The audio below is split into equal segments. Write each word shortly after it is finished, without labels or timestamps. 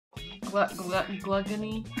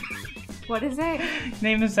Gluttony. What is it?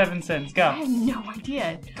 Name the 7 sins. Go. I have no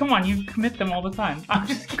idea. Come on, you commit them all the time. I'm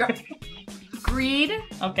just kidding. Greed.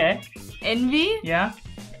 Okay. Envy. Yeah.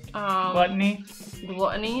 Gluttony.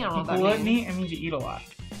 Gluttony. I don't know what that Gluttony, means. it means you eat a lot.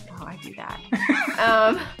 Oh, I do that.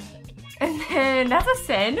 And then that's a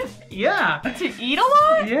sin. Yeah. To eat a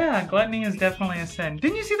lot? Yeah, gluttony is definitely a sin.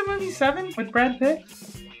 Didn't you see the movie 7 with Brad Pitt?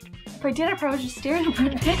 If I did, I probably was just staring at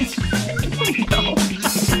Brad Pitt. No.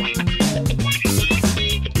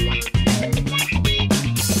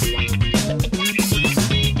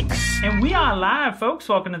 And we are live, folks.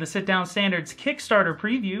 Welcome to the Sit Down Standards Kickstarter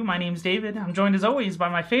Preview. My name's David. I'm joined as always by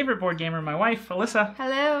my favorite board gamer, my wife, Alyssa.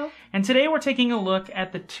 Hello. And today we're taking a look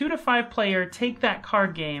at the 2 to 5 player Take That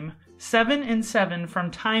card game, 7 and 7 from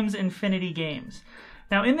Times Infinity Games.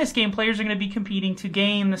 Now, in this game, players are going to be competing to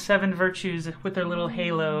gain the 7 virtues with their little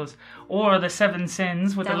halos, or the 7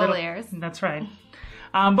 sins with their little... layers. That's right.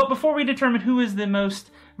 But before we determine who is the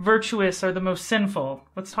most virtuous or the most sinful,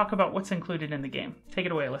 let's talk about what's included in the game. Take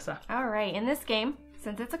it away, Alyssa. All right. In this game,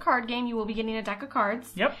 since it's a card game, you will be getting a deck of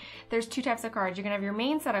cards. Yep. There's 2 types of cards. You're going to have your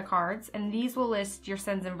main set of cards, and these will list your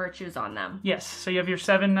sins and virtues on them. Yes. So you have your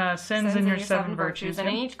 7 sins and your 7 virtues. And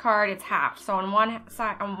in each card, it's halved. So on one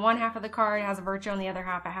side, on one half of the card, it has a virtue. On the other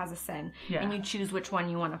half, it has a sin. Yeah. And you choose which one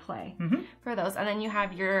you want to play for those. And then you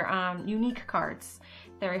have your unique cards.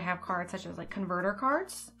 There you have cards such as like converter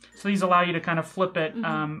cards. So these allow you to kind of flip it,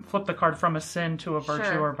 flip the card from a sin to a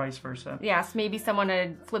virtue or vice versa. Yes, maybe someone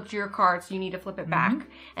had flipped your card, so you need to flip it back.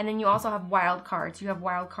 And then you also have wild cards. You have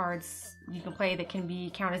wild cards you can play that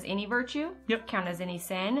can count as any virtue, count as any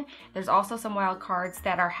sin. There's also some wild cards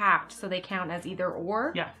that are halved, so they count as either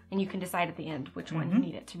or. Yeah. And you can decide at the end which one you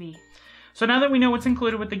need it to be. So now that we know what's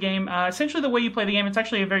included with the game, essentially the way you play the game, it's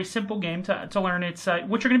actually a very simple game to learn. It's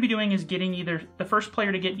what you're going to be doing is getting either the first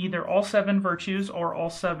player to get either all 7 virtues or all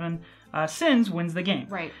 7 sins wins the game.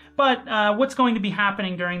 Right. But what's going to be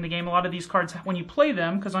happening during the game, a lot of these cards, when you play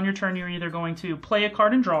them, because on your turn you're either going to play a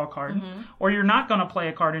card and draw a card, or you're not going to play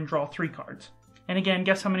a card and draw 3 cards. And again,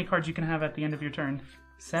 guess how many cards you can have at the end of your turn?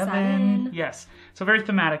 7. Yes. So very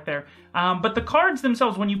thematic there. But the cards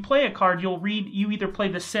themselves, when you play a card, you either play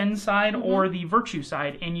the sin side or the virtue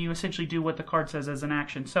side, and you essentially do what the card says as an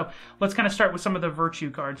action. So let's kind of start with some of the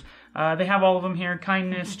virtue cards. They have all of them here: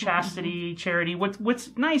 kindness, chastity, charity.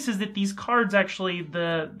 What's nice is that these cards actually,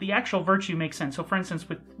 the actual virtue makes sense. So for instance,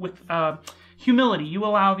 with humility, you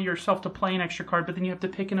allow yourself to play an extra card, but then you have to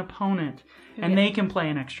pick an opponent, and they can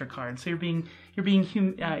play an extra card. So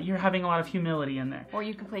you're having a lot of humility in there. Or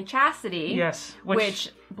you can play chastity. Yes,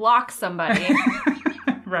 which blocks somebody.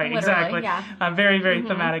 Right, literally, exactly. Yeah. Very, very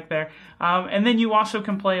thematic there. And then you also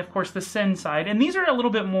can play, of course, the sin side. And these are a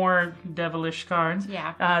little bit more devilish cards.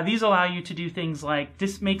 Yeah. These allow you to do things like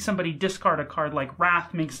make somebody discard a card, like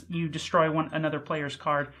Wrath makes you destroy another player's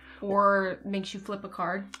card. Or makes you flip a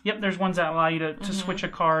card. Yep, there's ones that allow you to switch a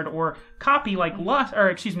card, or copy, like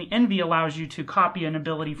Envy allows you to copy an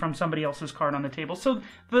ability from somebody else's card on the table. So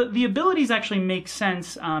the abilities actually make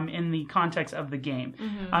sense in the context of the game.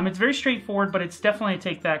 It's very straightforward, but it's definitely a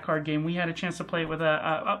Take That card game. We had a chance to play it with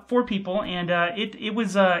 4 people, and it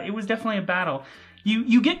was definitely a battle.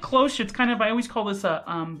 You get close. It's kind of, I always call this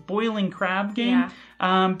a boiling crab game.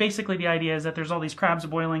 Yeah. Basically, the idea is that there's all these crabs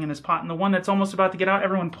boiling in this pot, and the one that's almost about to get out,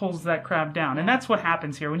 everyone pulls that crab down. And that's what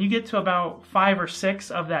happens here. When you get to about 5 or 6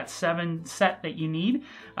 of that 7 set that you need,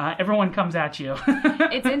 everyone comes at you.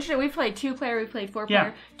 It's interesting. We played 2-player, we played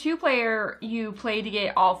 4-player. 2-player, you play to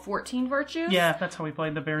get all 14 virtues. Yeah, that's how we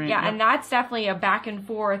played the variant. Yeah, and that's definitely a back and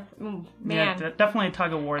forth. Man. Yeah, definitely a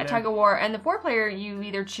tug of war there. A tug of war. And the 4-player, you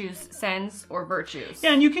either choose sins or virtues.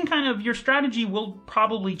 Yeah, and you can your strategy will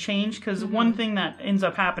probably change, because one thing that ends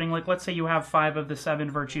up happening, like let's say you have 5 of the 7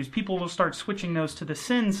 virtues, people will start switching those to the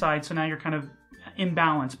sin side, so now you're kind of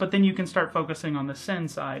imbalanced. But then you can start focusing on the sin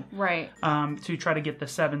side, right? To try to get the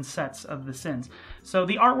 7 sets of the sins. So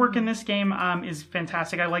the artwork in this game is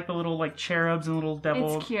fantastic. I like the little cherubs and little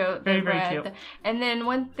devils. It's cute. Very, very cute. And then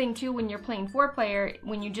one thing too, when you're playing 4-player,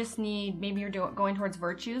 when you just need, maybe you're going towards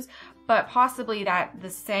virtues, but possibly the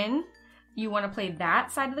sin, you want to play that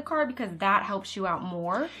side of the card because that helps you out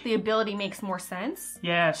more. The ability makes more sense.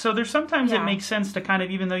 Yeah, so there's sometimes it makes sense to kind of,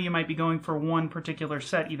 even though you might be going for one particular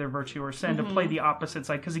set, either virtue or sin, to play the opposite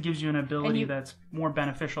side, because it gives you an ability that's more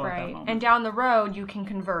beneficial at that moment. And down the road, you can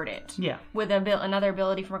convert it. Yeah. With another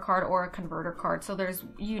ability from a card or a converter card. So there's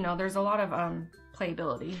a lot of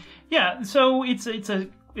playability. Yeah, so it's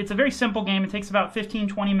a very simple game. It takes about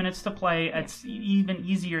 15-20 minutes to play. It's even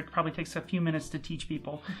easier. It probably takes a few minutes to teach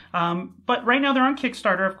people. But right now they're on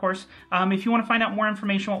Kickstarter, of course. If you want to find out more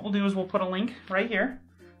information, what we'll do is we'll put a link right here.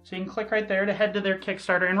 So you can click right there to head to their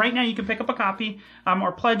Kickstarter. And right now you can pick up a copy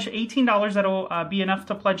or pledge $18. That'll be enough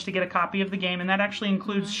to pledge to get a copy of the game. And that actually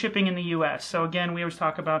includes shipping in the U.S. So again, we always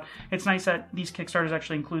talk about it's nice that these Kickstarters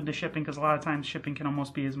actually include the shipping because a lot of times shipping can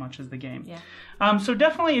almost be as much as the game. Yeah. So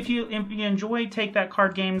definitely if you enjoy take that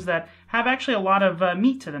card games that have actually a lot of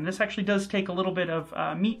meat to them. This actually does take a little bit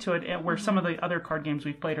of meat to it, where some of the other card games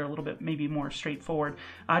we've played are a little bit maybe more straightforward.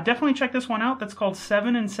 Definitely check this one out. That's called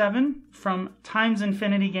 7 and 7 from Times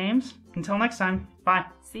Infinity Games. Until next time, bye.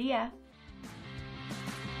 See ya.